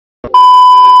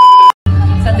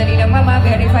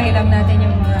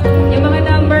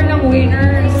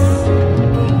winners.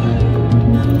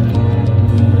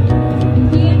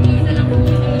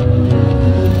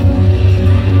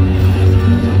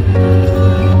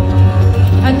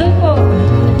 Andun po.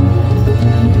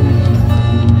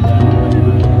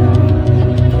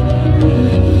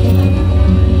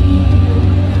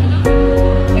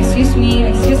 Excuse me,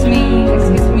 excuse me,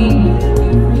 excuse me.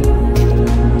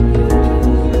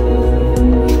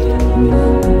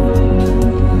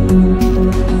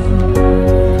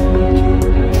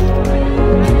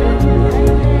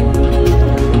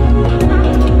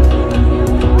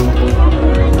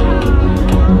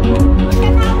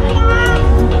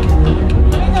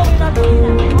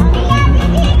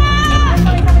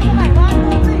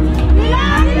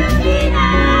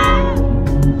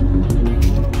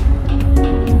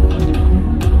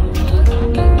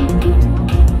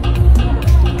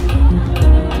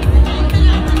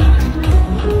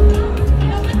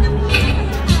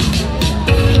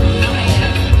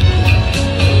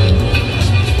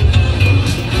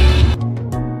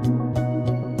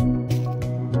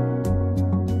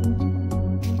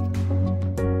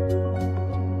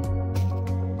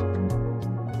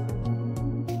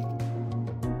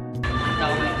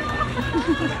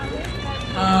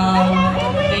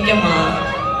 Thank you, Ma.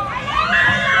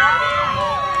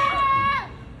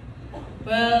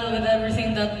 Well, with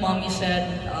everything that Mommy said,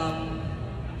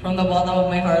 from the bottom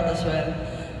of my heart as well,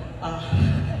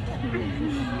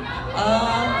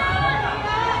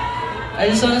 I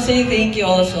just want to say thank you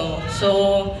also.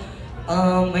 So,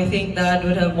 I think Dad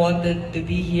would have wanted to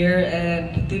be here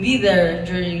and to be there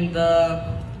during the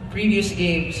previous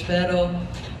games. Pero,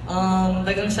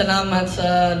 dagang salamat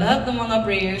sa lahat ng mga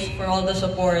prayers, for all the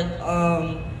support.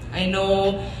 I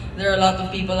know there are a lot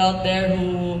of people out there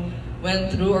who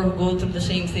went through or go through the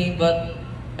same thing, but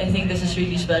I think this is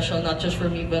really special, not just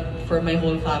for me, but for my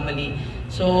whole family.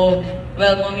 So,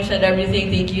 well, Mommy said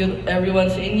everything. Thank you everyone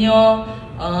sa inyo,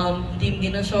 Team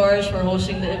Dinosaurs for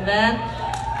hosting the event,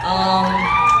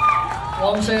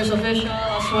 Wongsters Official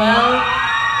as well.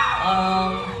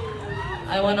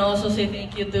 I want to also say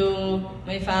thank you to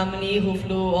my family who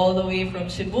flew all the way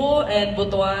from Cebu and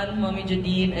Butuan, Mommy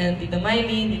Jadine and Tita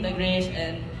Mylene, Tita Grace,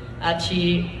 and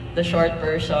Achi, the short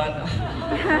person.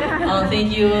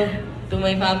 Thank you to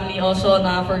my family also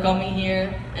for coming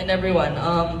here, and everyone.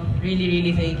 Really,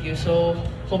 really thank you. So,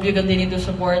 hope you continue to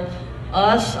support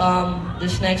us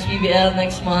this next PBL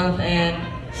next month, and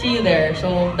see you there.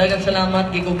 So, dagang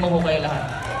salamat, gigugma ko kayo lahat.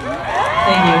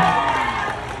 Thank you.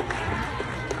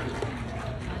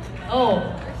 Oh,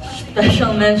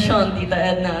 special mention, Tita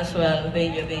Edna as well.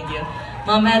 Thank you, thank you.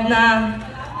 Ma'am Edna,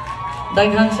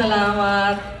 daghang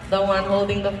salamat. The one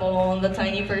holding the phone, the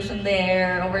tiny person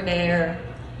there, over there.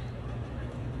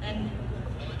 And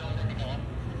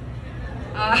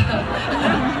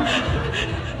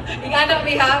ingana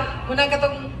biha, muna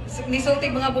katong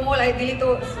nisulting mga bumol ay dili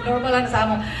to normal lang sa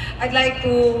amo. I'd like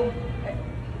to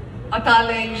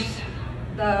acknowledge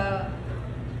the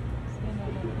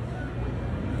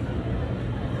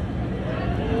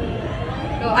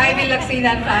Ivy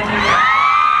Laksinan family.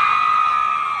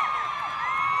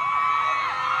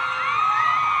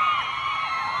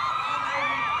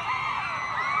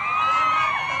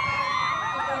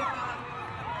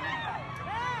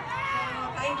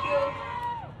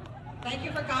 Thank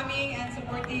you for coming and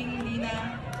supporting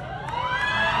Dina.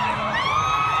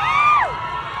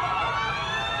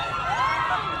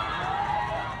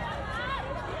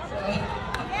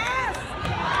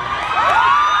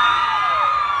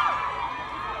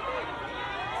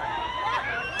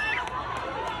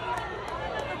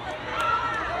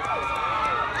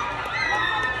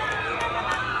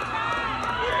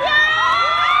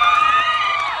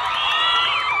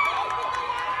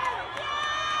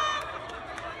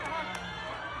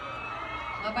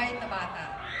 Mabait na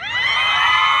bata.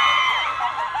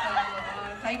 So,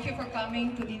 thank you for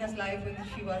coming to Dina's live when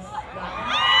she was young.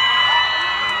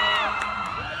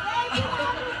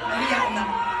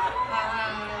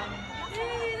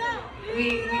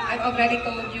 I've already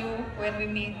told you when we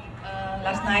meet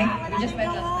last night. We just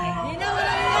met last night.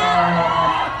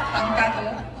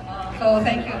 So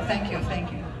thank you, thank you, thank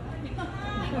you.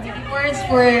 Any words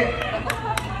for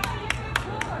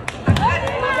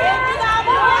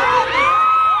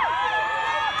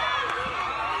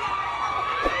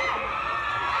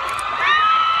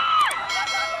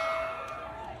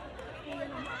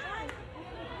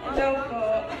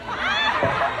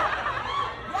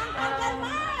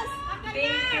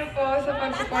thank you po sa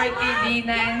pag-support kay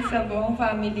Dina and sa buong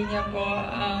family niya po.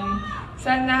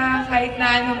 Sana kahit na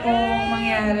ano po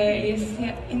mangyari is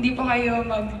hindi po kayo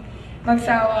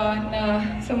magsawa na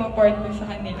sumuport po sa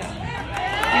kanila.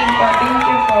 Yun po, thank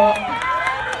you po.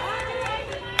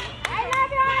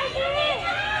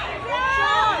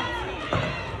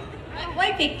 Why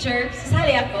picture?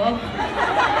 Sasali ako.